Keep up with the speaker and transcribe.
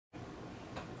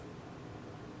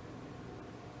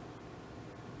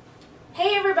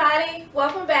Hey everybody,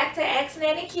 welcome back to Ask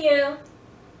Nanny Q.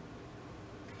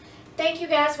 Thank you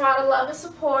guys for all the love and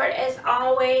support. As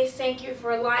always, thank you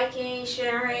for liking,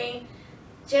 sharing,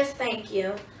 just thank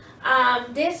you.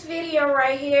 This video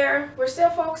right here, we're still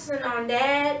focusing on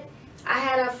Dad. I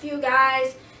had a few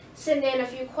guys send in a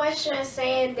few questions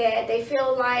saying that they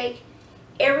feel like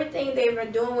everything they've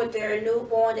been doing with their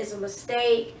newborn is a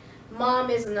mistake. Mom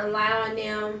isn't allowing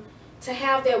them to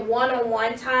have that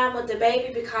one-on-one time with the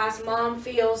baby because mom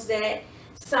feels that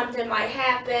something might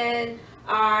happen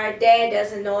or dad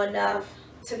doesn't know enough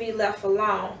to be left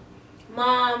alone.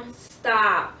 Mom,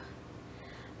 stop.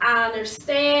 I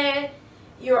understand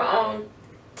you're on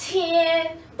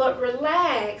 10, but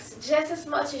relax. Just as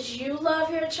much as you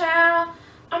love your child,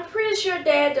 I'm pretty sure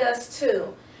dad does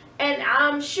too. And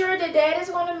I'm sure that dad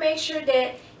is going to make sure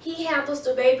that he handles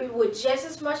the baby with just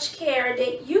as much care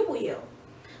that you will.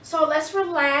 So let's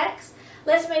relax.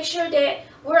 Let's make sure that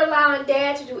we're allowing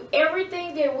dad to do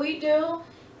everything that we do.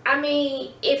 I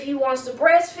mean, if he wants to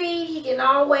breastfeed, he can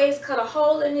always cut a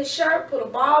hole in his shirt, put a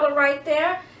bottle right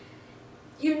there.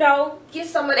 Get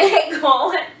some of that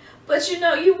going. But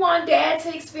you want dad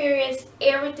to experience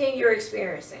everything you're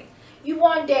experiencing. You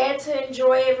want dad to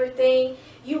enjoy everything.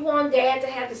 You want dad to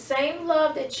have the same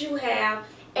love that you have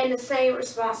and the same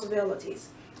responsibilities.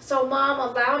 So mom,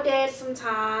 allow dad some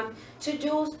time to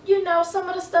do, some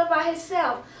of the stuff by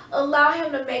himself. Allow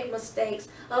him to make mistakes.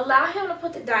 Allow him to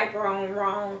put the diaper on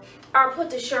wrong or put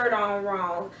the shirt on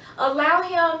wrong. Allow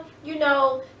him,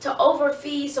 to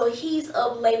overfeed so he's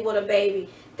up late with a baby.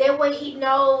 That way he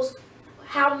knows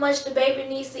how much the baby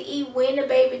needs to eat, when the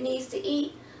baby needs to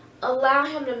eat. Allow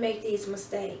him to make these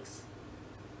mistakes.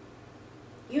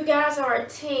 You guys are a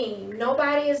team.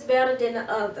 Nobody is better than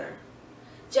the other.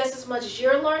 Just as much as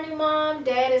you're learning, mom,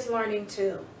 dad is learning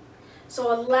too.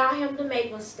 So allow him to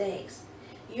make mistakes.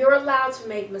 You're allowed to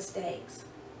make mistakes.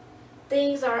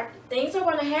 Things are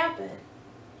going to happen.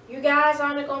 You guys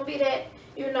aren't going to be that,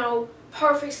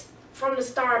 perfect from the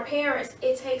start parents.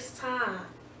 It takes time.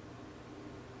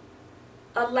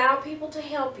 Allow people to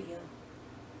help you.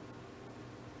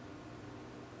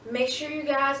 Make sure you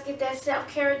guys get that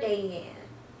self-care day in.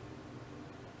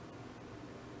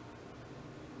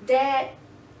 Dad,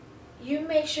 you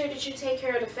make sure that you take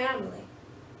care of the family.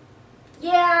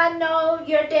 Yeah, I know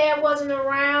your dad wasn't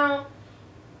around.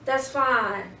 That's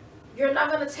fine. You're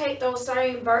not going to take those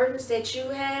same burdens that you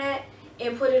had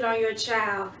and put it on your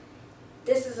child.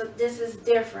 This is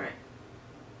different.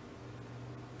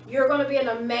 You're going to be an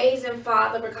amazing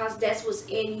father because that's what's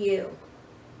in you.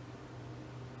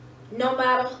 No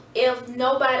matter if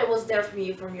nobody was there for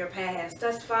you from your past,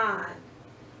 that's fine.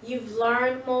 You've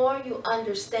learned more, you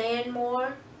understand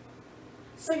more.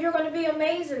 So you're going to be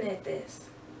amazing at this.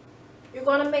 You're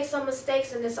going to make some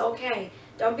mistakes and it's okay.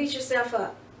 Don't beat yourself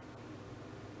up.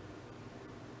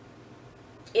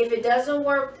 If it doesn't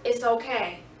work, it's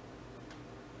okay.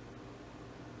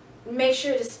 Make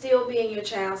sure to still be in your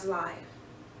child's life.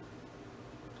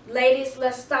 Ladies,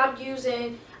 let's stop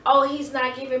using, oh, he's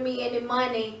not giving me any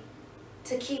money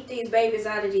to keep these babies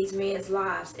out of these men's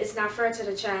lives. It's not fair to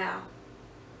the child.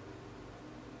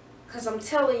 Because I'm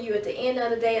telling you, at the end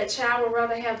of the day, a child would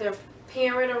rather have their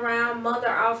parent around,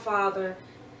 mother or father,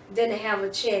 than to have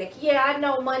a check. Yeah, I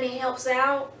know money helps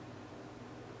out.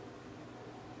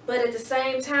 But at the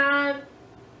same time,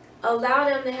 allow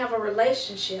them to have a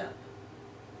relationship.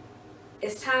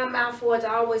 It's time out for it to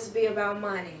always be about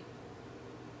money.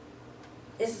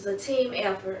 This is a team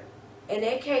effort. In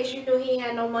that case, you knew he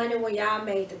had no money when y'all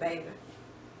made the baby.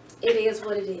 It is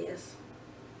what it is.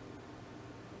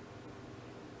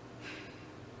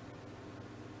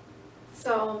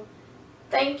 So,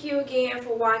 thank you again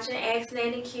for watching Ask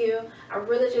Nanny Q. I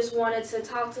really just wanted to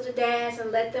talk to the dads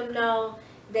and let them know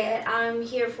that I'm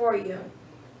here for you.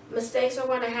 Mistakes are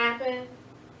going to happen,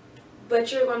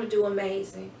 but you're going to do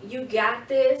amazing. You got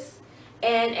this.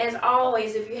 And as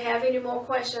always, if you have any more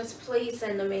questions, please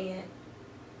send them in.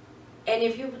 And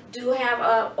if you do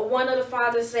have one of the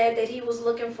fathers said that he was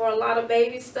looking for a lot of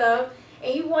baby stuff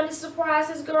and he wanted to surprise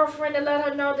his girlfriend and let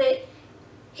her know that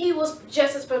he was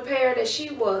just as prepared as she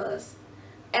was.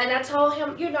 And I told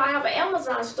him, I have an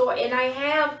Amazon store and I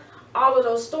have all of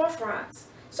those storefronts.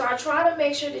 So I try to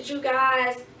make sure that you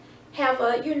guys have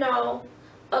a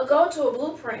go-to, a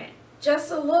blueprint. Just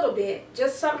a little bit,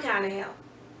 just some kind of help.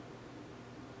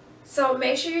 So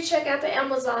make sure you check out the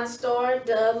Amazon store.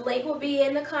 The link will be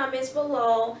in the comments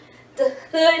below. The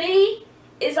hoodie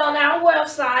is on our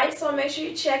website, so make sure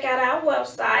you check out our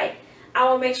website. I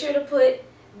will make sure to put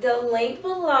the link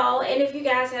below. And if you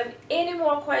guys have any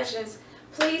more questions,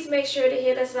 please make sure to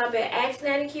hit us up at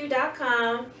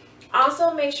AskNannyQ.com.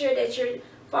 Also, make sure that you're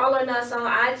following us on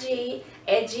IG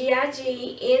at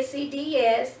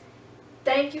GIGNCDS.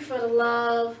 Thank you for the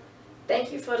love.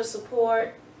 Thank you for the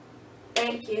support.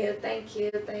 Thank you, thank you,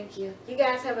 thank you. You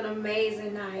guys have an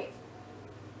amazing night.